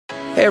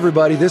Hey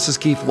everybody, this is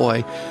Keith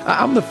Loy.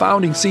 I'm the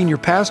founding senior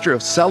pastor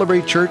of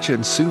Celebrate Church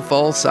in Sioux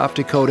Falls, South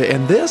Dakota,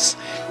 and this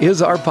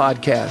is our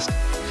podcast.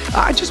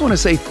 I just want to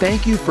say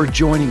thank you for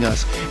joining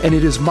us, and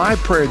it is my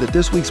prayer that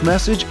this week's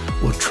message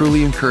will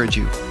truly encourage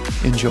you.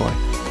 Enjoy.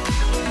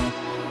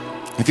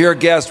 If you're a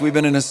guest, we've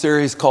been in a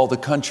series called The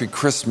Country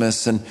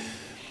Christmas, and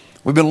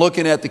we've been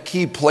looking at the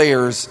key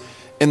players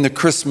in the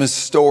Christmas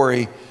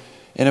story.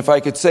 And if I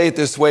could say it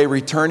this way,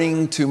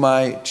 returning to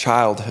my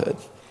childhood.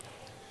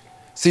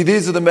 See,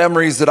 these are the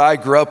memories that I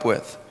grew up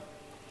with,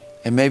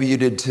 and maybe you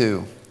did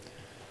too.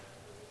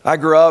 I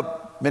grew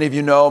up, many of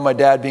you know, my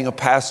dad being a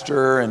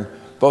pastor, and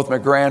both my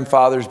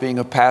grandfathers being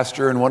a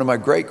pastor, and one of my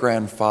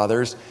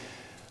great-grandfathers.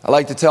 I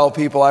like to tell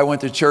people I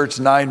went to church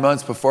 9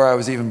 months before I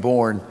was even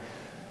born.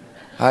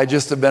 I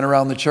just have been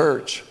around the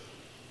church.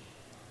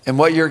 And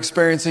what you're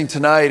experiencing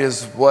tonight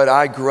is what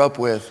I grew up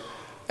with.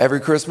 Every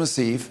Christmas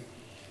Eve,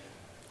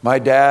 my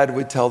dad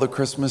would tell the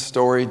Christmas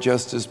story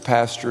just as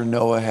Pastor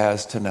Noah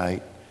has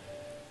tonight.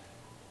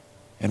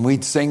 And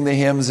we'd sing the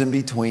hymns in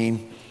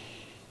between.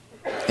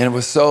 And it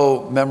was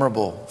so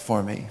memorable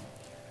for me.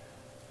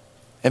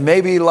 And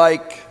maybe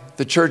like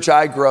the church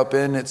I grew up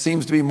in, it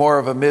seems to be more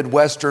of a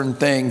Midwestern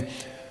thing.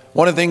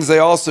 One of the things they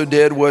also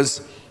did was,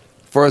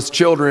 for us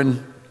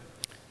children,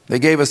 they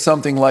gave us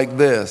something like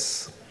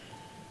this.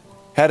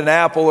 Had an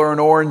apple or an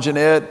orange in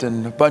it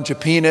and a bunch of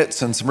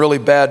peanuts and some really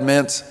bad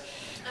mints.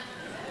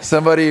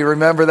 Somebody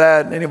remember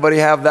that? Anybody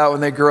have that when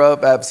they grew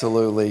up?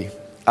 Absolutely.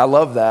 I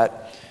love that.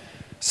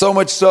 So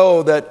much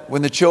so that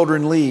when the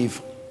children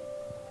leave,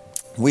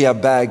 we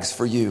have bags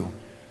for you.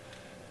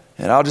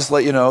 And I'll just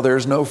let you know,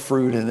 there's no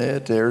fruit in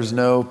it. There's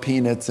no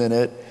peanuts in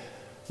it.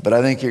 But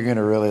I think you're going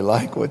to really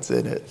like what's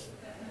in it.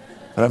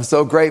 But I'm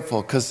so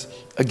grateful because,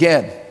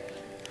 again,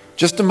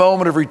 just a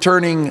moment of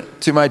returning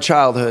to my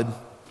childhood.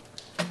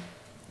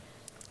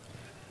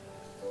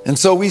 And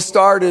so we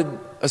started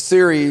a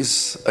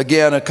series,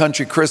 again, A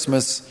Country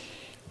Christmas.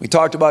 We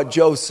talked about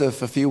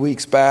Joseph a few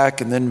weeks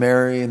back and then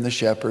Mary and the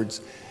shepherds.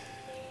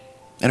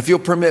 And if you'll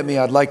permit me,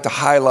 I'd like to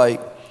highlight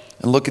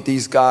and look at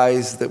these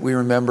guys that we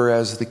remember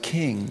as the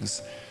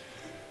kings,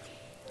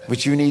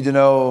 which you need to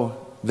know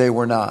they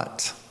were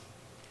not.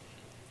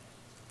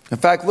 In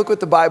fact, look what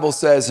the Bible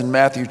says in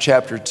Matthew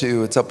chapter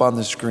 2. It's up on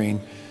the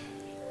screen.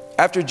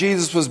 After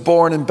Jesus was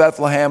born in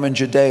Bethlehem in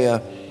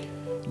Judea,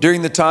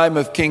 during the time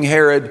of King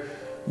Herod,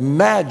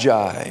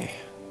 Magi,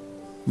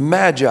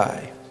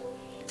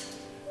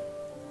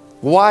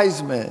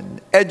 wise men,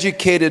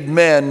 educated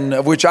men,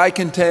 of which I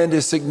contend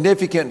is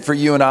significant for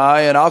you and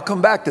I, and I'll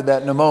come back to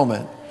that in a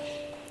moment.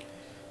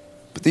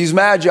 But these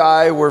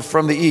Magi were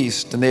from the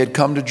east, and they had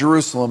come to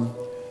Jerusalem,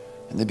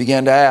 and they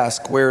began to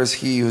ask, where is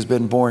he who's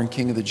been born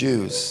King of the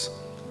Jews?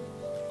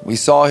 We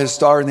saw his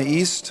star in the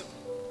east,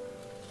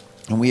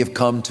 and we have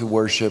come to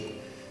worship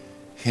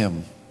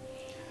him.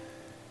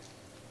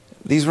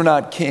 These were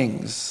not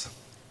kings.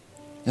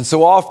 And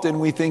so often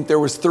we think there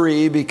was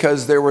three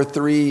because there were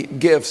three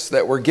gifts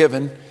that were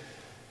given.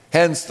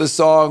 Hence the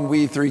song,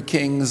 We Three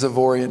Kings of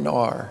Orient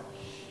are.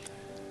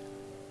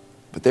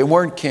 But they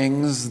weren't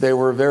kings. They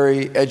were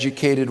very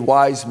educated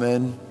wise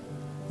men.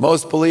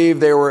 Most believe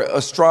they were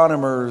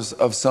astronomers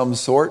of some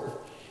sort.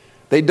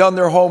 They'd done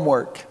their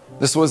homework.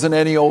 This wasn't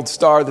any old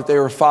star that they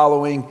were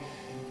following.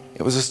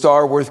 It was a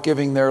star worth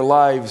giving their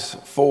lives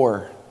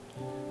for.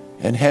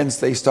 And hence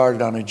they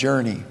started on a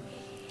journey.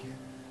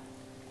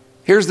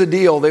 Here's the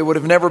deal. They would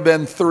have never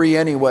been three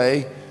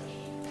anyway,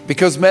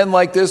 because men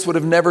like this would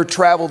have never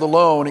traveled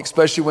alone,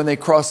 especially when they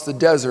crossed the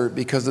desert,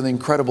 because of the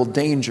incredible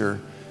danger,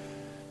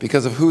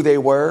 because of who they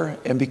were,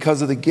 and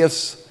because of the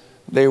gifts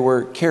they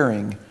were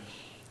carrying.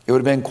 It would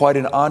have been quite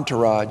an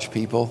entourage,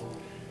 people.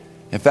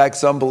 In fact,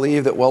 some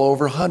believe that well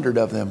over 100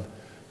 of them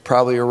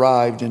probably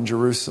arrived in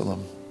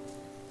Jerusalem.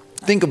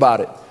 Think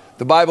about it.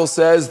 The Bible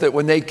says that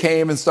when they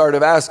came and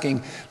started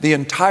asking, the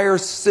entire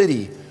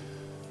city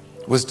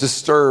was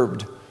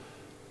disturbed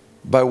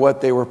by what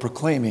they were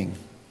proclaiming.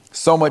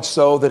 So much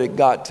so that it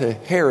got to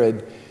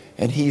Herod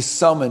and he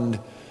summoned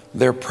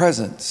their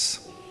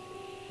presence.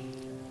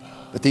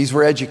 But these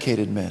were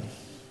educated men.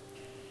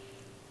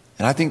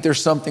 And I think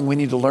there's something we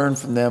need to learn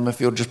from them,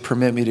 if you'll just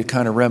permit me to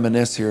kind of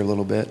reminisce here a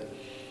little bit.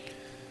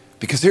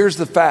 Because here's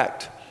the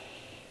fact.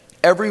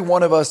 Every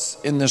one of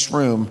us in this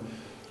room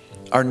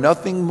are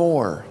nothing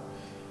more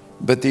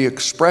but the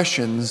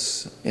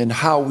expressions in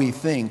how we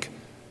think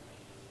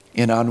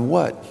and on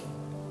what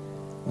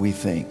we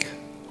think.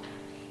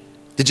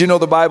 Did you know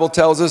the Bible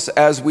tells us,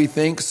 as we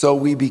think, so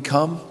we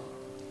become?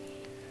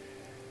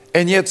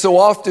 And yet so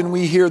often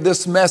we hear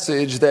this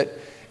message that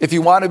if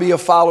you want to be a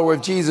follower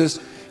of Jesus,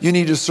 you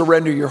need to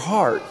surrender your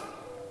heart.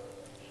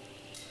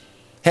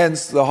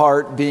 Hence the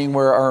heart being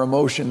where our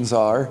emotions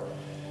are.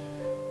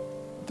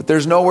 But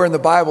there's nowhere in the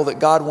Bible that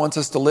God wants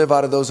us to live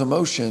out of those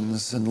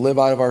emotions and live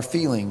out of our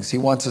feelings. He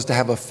wants us to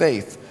have a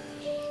faith.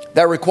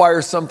 That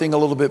requires something a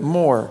little bit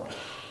more.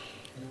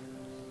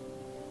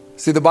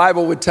 See, the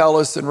Bible would tell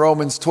us in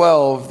Romans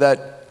 12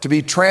 that to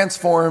be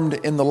transformed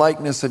in the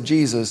likeness of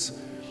Jesus,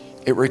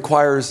 it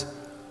requires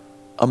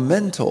a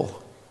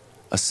mental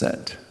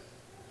assent.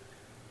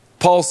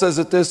 Paul says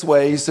it this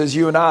way. He says,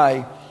 you and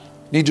I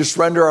need to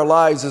surrender our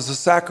lives as a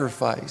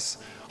sacrifice,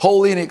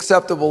 holy and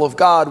acceptable of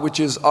God, which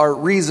is our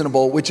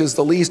reasonable, which is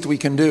the least we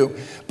can do.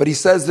 But he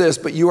says this,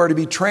 but you are to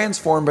be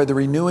transformed by the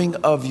renewing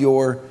of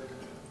your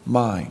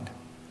mind.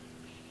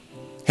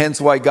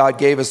 Hence why God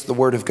gave us the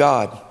Word of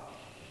God.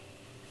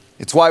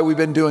 It's why we've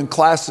been doing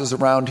classes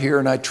around here,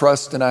 and I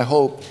trust and I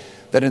hope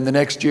that in the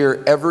next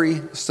year, every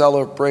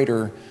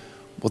celebrator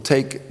will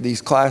take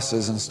these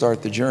classes and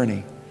start the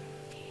journey.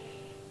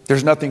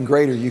 There's nothing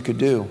greater you could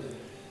do.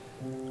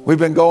 We've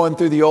been going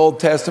through the Old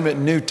Testament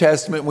and New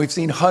Testament, and we've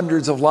seen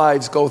hundreds of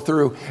lives go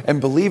through.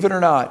 And believe it or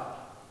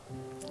not,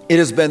 it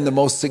has been the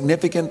most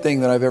significant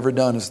thing that I've ever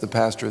done as the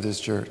pastor of this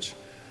church.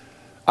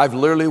 I've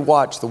literally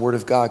watched the Word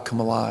of God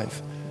come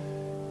alive.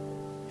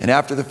 And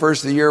after the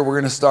first of the year, we're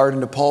going to start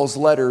into Paul's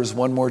letters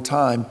one more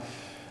time.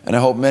 And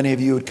I hope many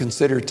of you would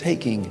consider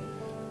taking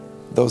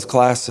those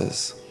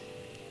classes.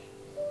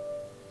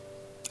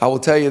 I will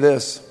tell you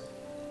this,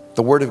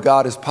 the Word of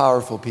God is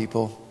powerful,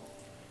 people.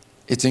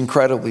 It's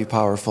incredibly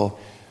powerful.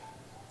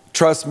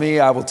 Trust me,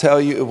 I will tell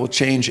you, it will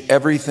change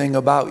everything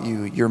about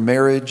you. Your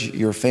marriage,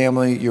 your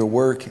family, your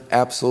work,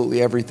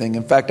 absolutely everything.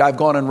 In fact, I've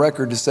gone on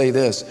record to say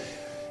this.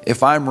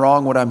 If I'm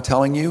wrong what I'm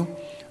telling you,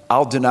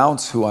 I'll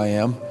denounce who I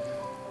am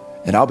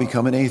and I'll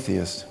become an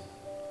atheist.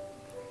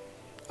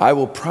 I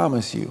will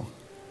promise you,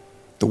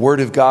 the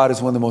Word of God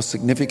is one of the most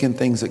significant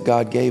things that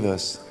God gave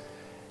us,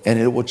 and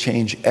it will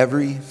change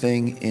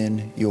everything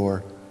in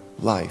your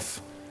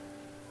life.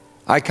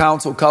 I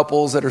counsel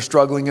couples that are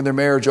struggling in their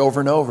marriage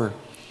over and over,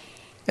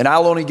 and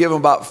I'll only give them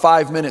about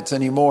 5 minutes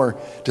anymore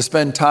to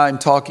spend time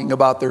talking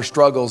about their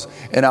struggles,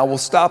 and I will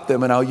stop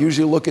them, and I'll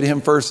usually look at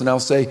him first, and I'll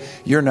say,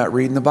 you're not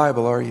reading the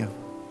Bible, are you?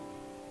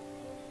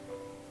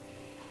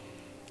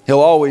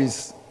 He'll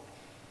always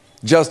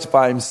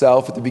justify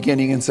himself at the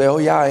beginning and say, oh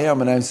yeah, I am.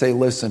 And I say,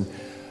 listen,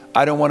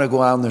 I don't want to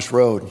go down this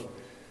road.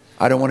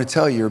 I don't want to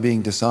tell you you're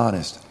being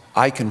dishonest.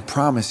 I can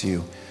promise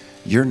you,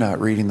 you're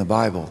not reading the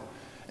Bible.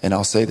 And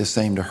I'll say the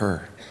same to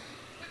her.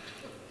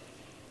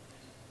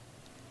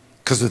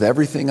 Because with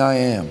everything I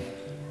am,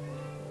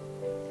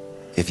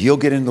 if you'll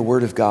get into the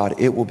Word of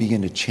God, it will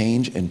begin to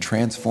change and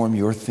transform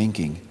your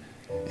thinking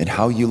and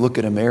how you look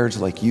at a marriage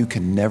like you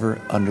can never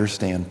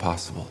understand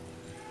possible.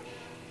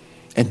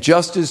 And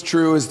just as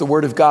true as the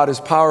Word of God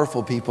is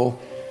powerful, people,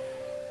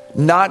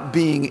 not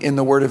being in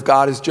the Word of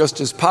God is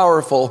just as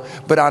powerful,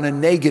 but on a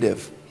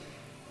negative,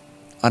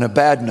 on a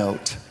bad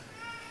note.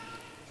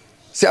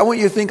 See, I want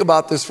you to think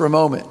about this for a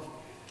moment.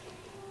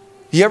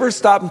 You ever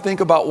stop and think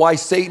about why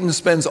Satan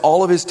spends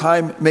all of his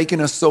time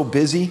making us so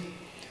busy,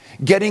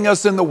 getting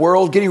us in the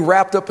world, getting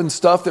wrapped up in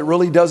stuff that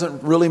really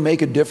doesn't really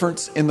make a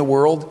difference in the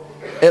world,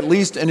 at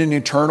least in an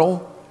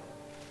eternal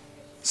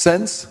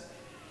sense?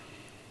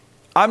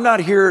 I'm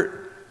not here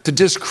to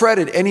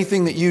discredit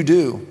anything that you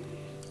do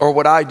or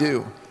what I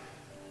do.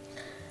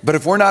 But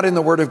if we're not in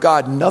the Word of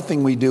God,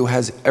 nothing we do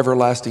has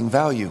everlasting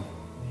value.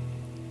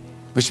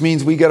 Which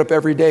means we get up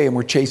every day and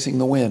we're chasing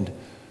the wind.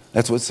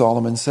 That's what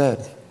Solomon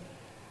said.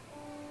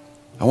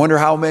 I wonder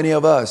how many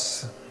of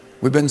us,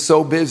 we've been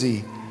so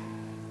busy.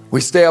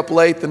 We stay up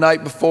late the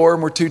night before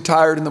and we're too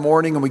tired in the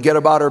morning and we get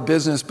about our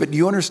business. But do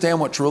you understand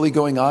what's really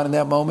going on in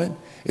that moment?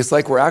 It's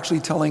like we're actually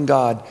telling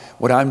God,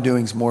 what I'm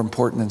doing is more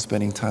important than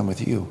spending time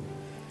with you.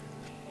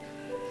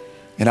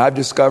 And I've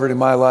discovered in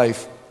my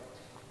life,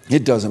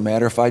 it doesn't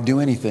matter if I do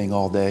anything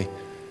all day.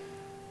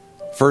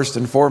 First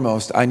and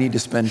foremost, I need to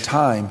spend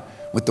time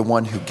with the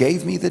one who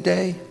gave me the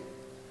day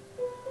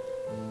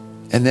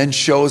and then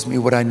shows me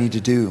what I need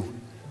to do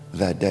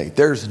that day.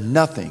 There's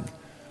nothing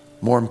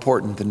more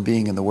important than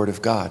being in the Word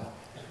of God.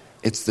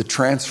 It's the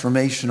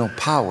transformational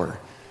power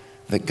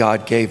that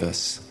God gave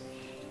us.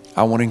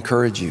 I want to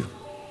encourage you.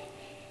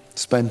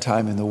 Spend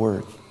time in the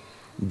Word.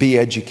 Be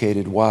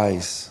educated,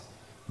 wise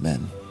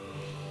men.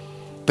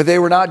 But they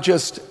were not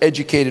just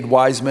educated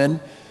wise men.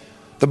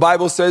 The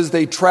Bible says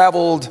they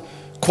traveled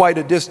quite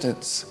a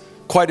distance,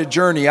 quite a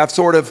journey. I've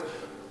sort of,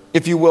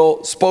 if you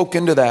will, spoke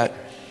into that.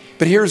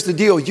 But here's the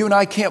deal. You and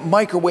I can't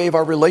microwave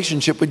our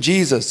relationship with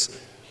Jesus.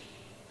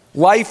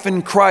 Life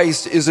in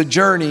Christ is a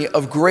journey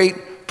of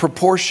great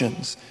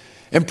proportions.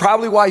 And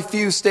probably why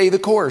few stay the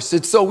course.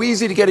 It's so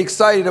easy to get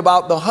excited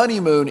about the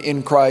honeymoon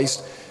in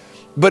Christ,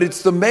 but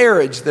it's the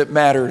marriage that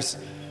matters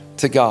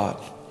to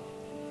God.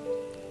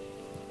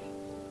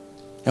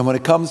 And when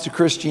it comes to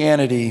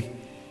Christianity,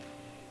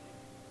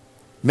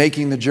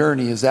 making the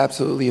journey is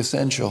absolutely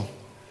essential.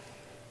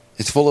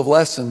 It's full of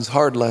lessons,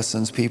 hard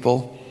lessons,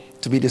 people,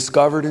 to be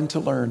discovered and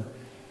to learn.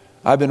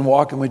 I've been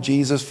walking with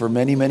Jesus for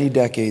many, many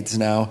decades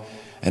now,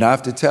 and I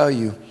have to tell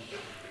you,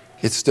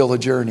 it's still a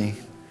journey.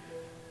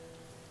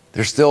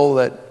 There's still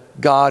that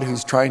God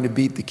who's trying to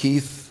beat the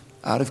Keith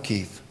out of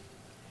Keith.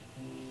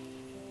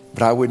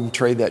 But I wouldn't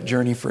trade that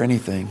journey for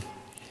anything.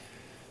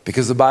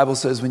 Because the Bible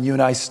says when you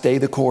and I stay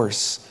the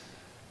course,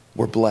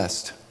 we're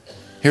blessed.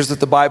 Here's what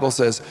the Bible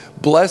says.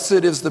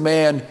 Blessed is the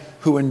man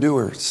who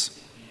endures.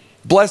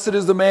 Blessed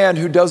is the man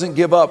who doesn't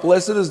give up.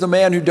 Blessed is the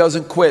man who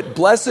doesn't quit.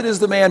 Blessed is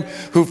the man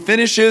who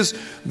finishes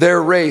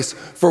their race.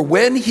 For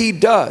when he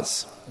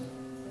does,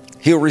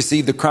 he'll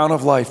receive the crown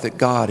of life that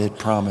God had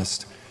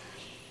promised.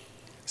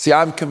 See,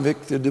 I'm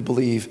convicted to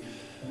believe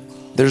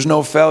there's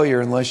no failure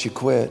unless you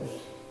quit.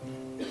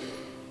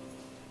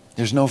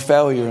 There's no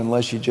failure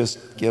unless you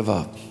just give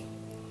up.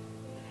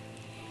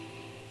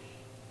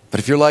 But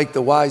if you're like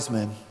the wise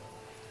men,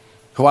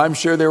 who I'm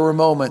sure there were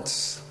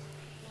moments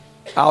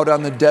out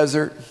on the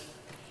desert,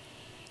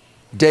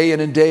 day in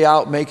and day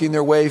out, making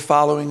their way,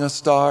 following a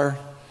star,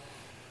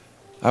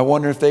 I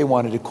wonder if they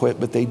wanted to quit,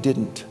 but they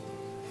didn't.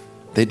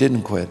 They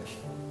didn't quit.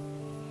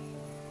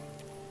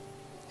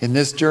 In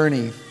this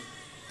journey,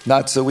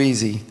 not so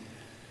easy,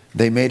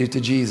 they made it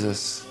to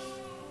Jesus.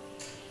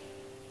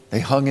 They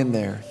hung in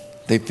there.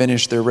 They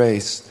finished their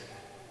race.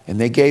 And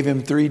they gave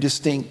him 3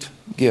 distinct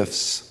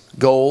gifts.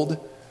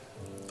 Gold,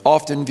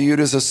 often viewed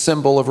as a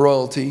symbol of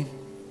royalty.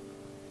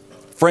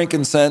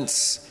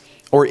 Frankincense,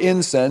 or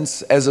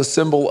incense, as a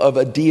symbol of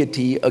a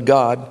deity, a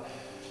god.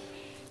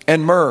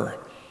 And myrrh,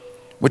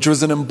 which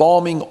was an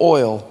embalming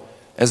oil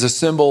as a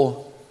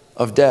symbol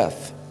of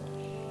death.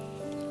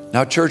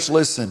 Now, church,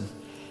 listen.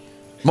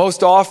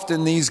 Most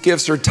often these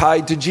gifts are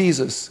tied to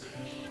Jesus,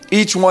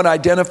 each one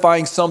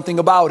identifying something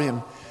about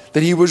him,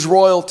 that he was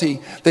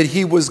royalty, that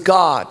he was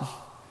God,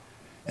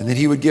 and that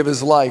he would give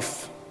his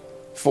life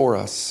for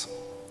us.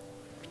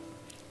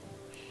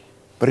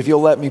 But if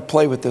you'll let me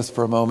play with this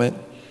for a moment,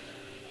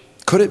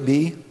 could it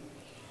be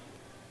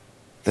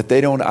that they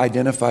don't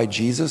identify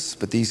Jesus,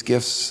 but these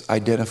gifts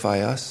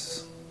identify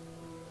us?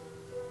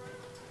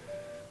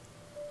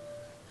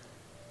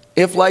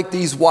 If, like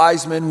these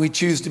wise men, we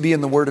choose to be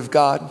in the Word of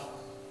God,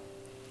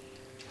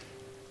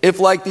 if,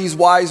 like these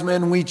wise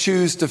men, we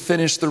choose to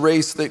finish the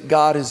race that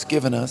God has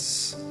given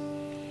us,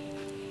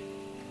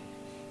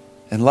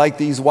 and like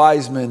these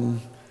wise men,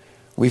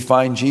 we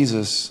find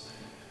Jesus,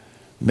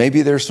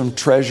 maybe there's some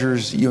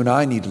treasures you and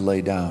I need to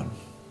lay down.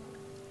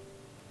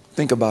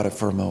 Think about it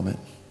for a moment.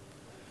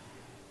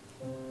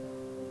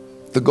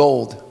 The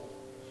gold,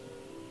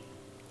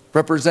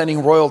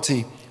 representing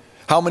royalty.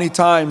 How many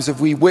times have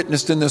we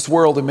witnessed in this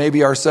world, and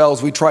maybe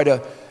ourselves, we try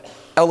to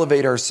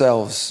elevate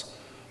ourselves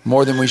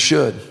more than we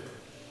should?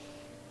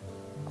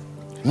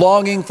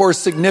 Longing for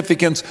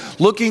significance,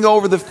 looking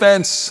over the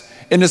fence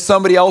into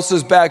somebody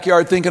else's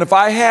backyard, thinking, if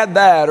I had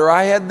that or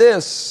I had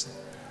this,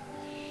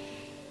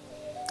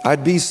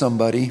 I'd be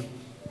somebody.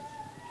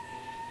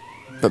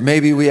 But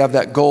maybe we have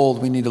that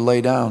gold we need to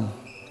lay down.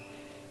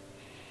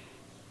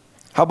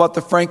 How about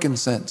the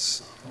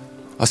frankincense?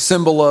 A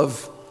symbol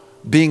of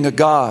being a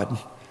god.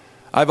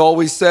 I've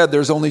always said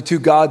there's only 2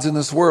 gods in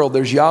this world.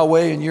 There's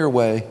Yahweh and your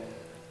way.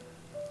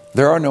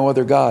 There are no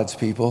other gods,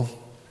 people.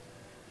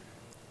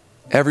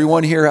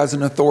 Everyone here has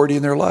an authority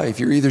in their life.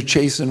 You're either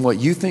chasing what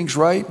you think's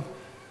right,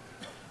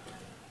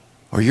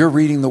 or you're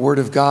reading the Word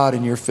of God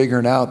and you're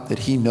figuring out that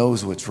He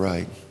knows what's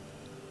right.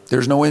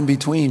 There's no in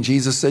between.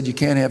 Jesus said you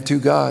can't have 2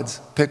 gods.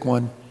 Pick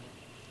one.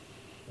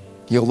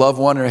 You'll love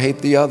one or hate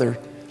the other.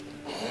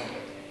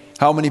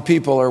 How many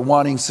people are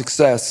wanting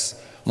success,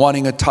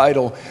 wanting a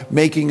title,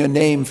 making a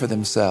name for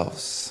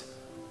themselves?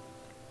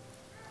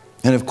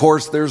 And of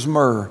course, there's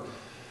myrrh,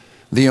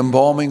 the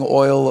embalming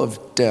oil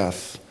of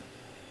death.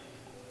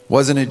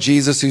 Wasn't it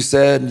Jesus who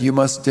said, you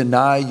must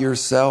deny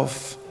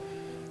yourself,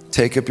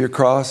 take up your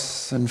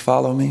cross and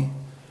follow me?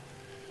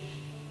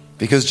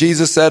 Because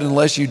Jesus said,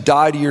 unless you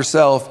die to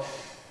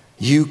yourself,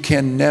 you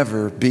can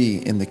never be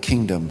in the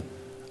kingdom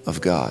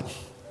of God.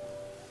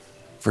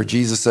 For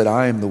Jesus said,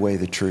 I am the way,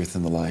 the truth,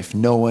 and the life.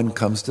 No one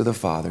comes to the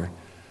Father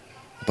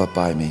but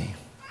by me.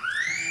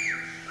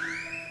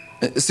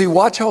 See,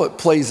 watch how it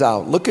plays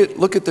out. Look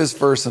at this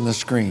verse on the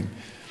screen.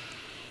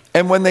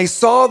 And when they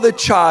saw the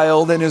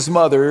child and his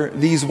mother,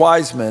 these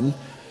wise men,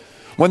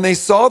 when they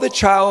saw the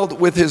child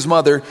with his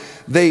mother,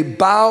 they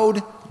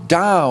bowed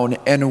down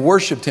and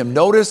worshiped him.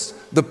 Notice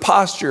the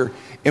posture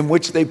in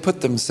which they put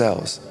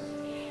themselves.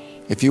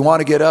 If you want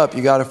to get up,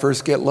 you got to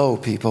first get low,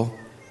 people.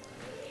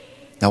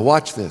 Now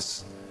watch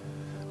this.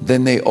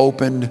 Then they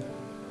opened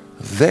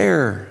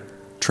their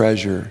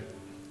treasure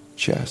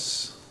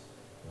chests.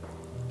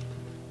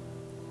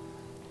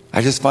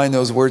 I just find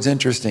those words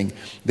interesting.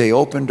 They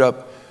opened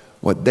up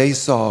what they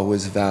saw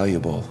was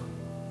valuable,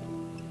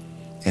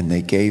 and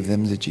they gave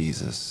them to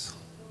Jesus.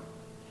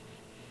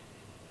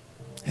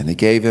 And they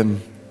gave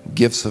him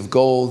gifts of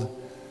gold,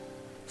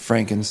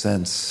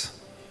 frankincense,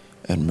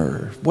 and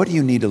myrrh. What do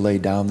you need to lay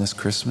down this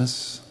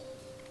Christmas?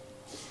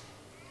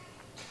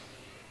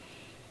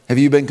 Have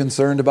you been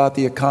concerned about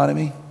the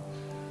economy?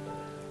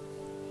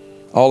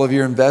 All of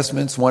your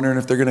investments, wondering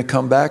if they're going to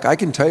come back? I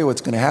can tell you what's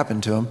going to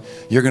happen to them.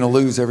 You're going to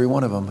lose every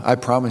one of them. I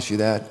promise you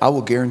that. I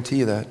will guarantee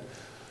you that.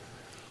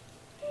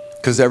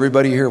 Because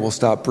everybody here will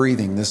stop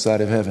breathing this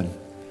side of heaven.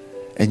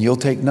 And you'll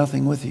take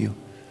nothing with you.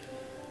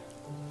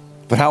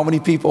 But how many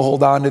people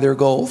hold on to their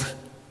gold?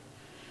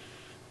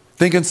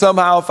 Thinking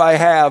somehow if I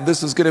have,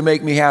 this is going to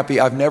make me happy.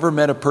 I've never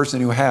met a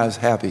person who has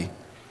happy.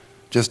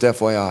 Just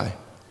FYI.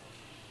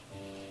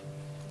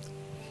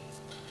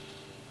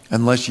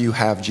 Unless you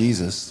have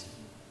Jesus.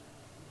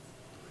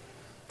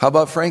 How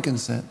about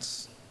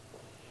frankincense?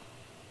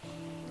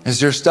 Is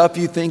there stuff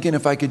you thinking,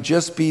 if I could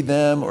just be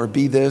them or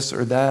be this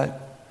or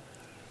that?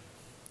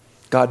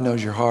 God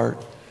knows your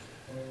heart.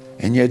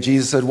 And yet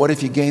Jesus said, what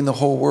if you gain the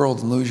whole world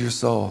and lose your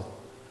soul?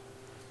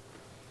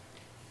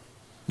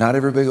 Not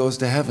everybody goes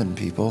to heaven,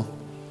 people.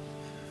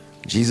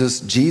 Jesus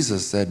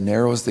said,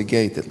 narrow is the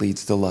gate that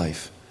leads to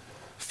life.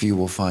 Few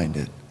will find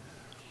it.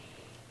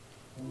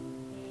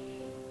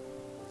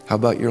 How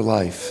about your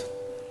life?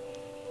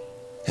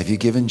 Have you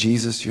given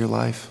Jesus your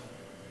life?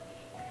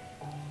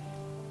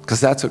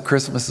 Because that's what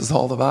Christmas is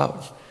all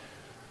about.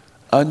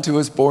 Unto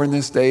us born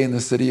this day in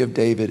the city of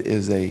David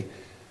is a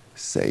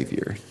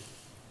Savior.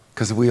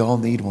 Because we all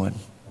need one.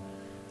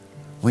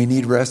 We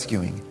need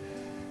rescuing.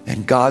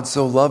 And God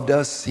so loved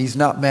us, He's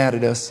not mad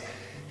at us.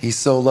 He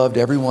so loved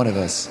every one of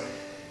us.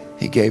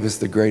 He gave us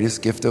the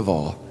greatest gift of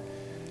all,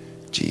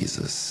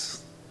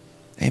 Jesus.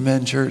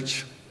 Amen,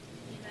 church?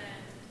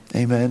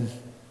 Amen.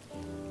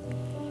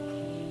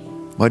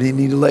 What do you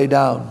need to lay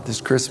down this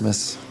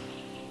Christmas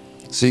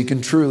so you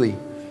can truly,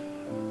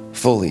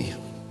 fully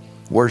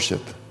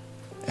worship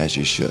as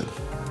you should?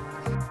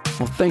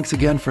 Well, thanks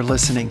again for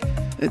listening.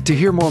 To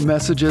hear more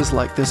messages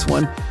like this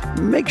one,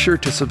 make sure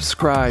to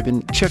subscribe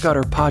and check out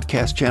our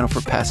podcast channel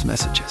for past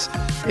messages.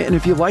 And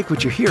if you like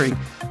what you're hearing,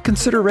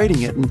 consider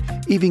rating it and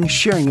even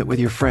sharing it with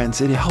your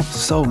friends. It helps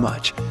so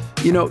much.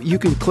 You know, you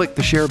can click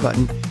the share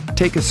button,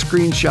 take a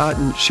screenshot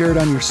and share it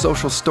on your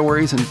social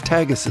stories and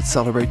tag us at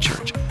Celebrate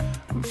Church.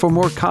 For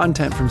more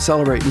content from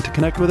Celebrate and to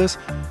connect with us,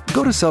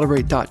 go to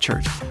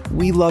celebrate.church.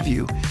 We love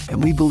you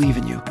and we believe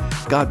in you.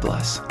 God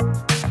bless.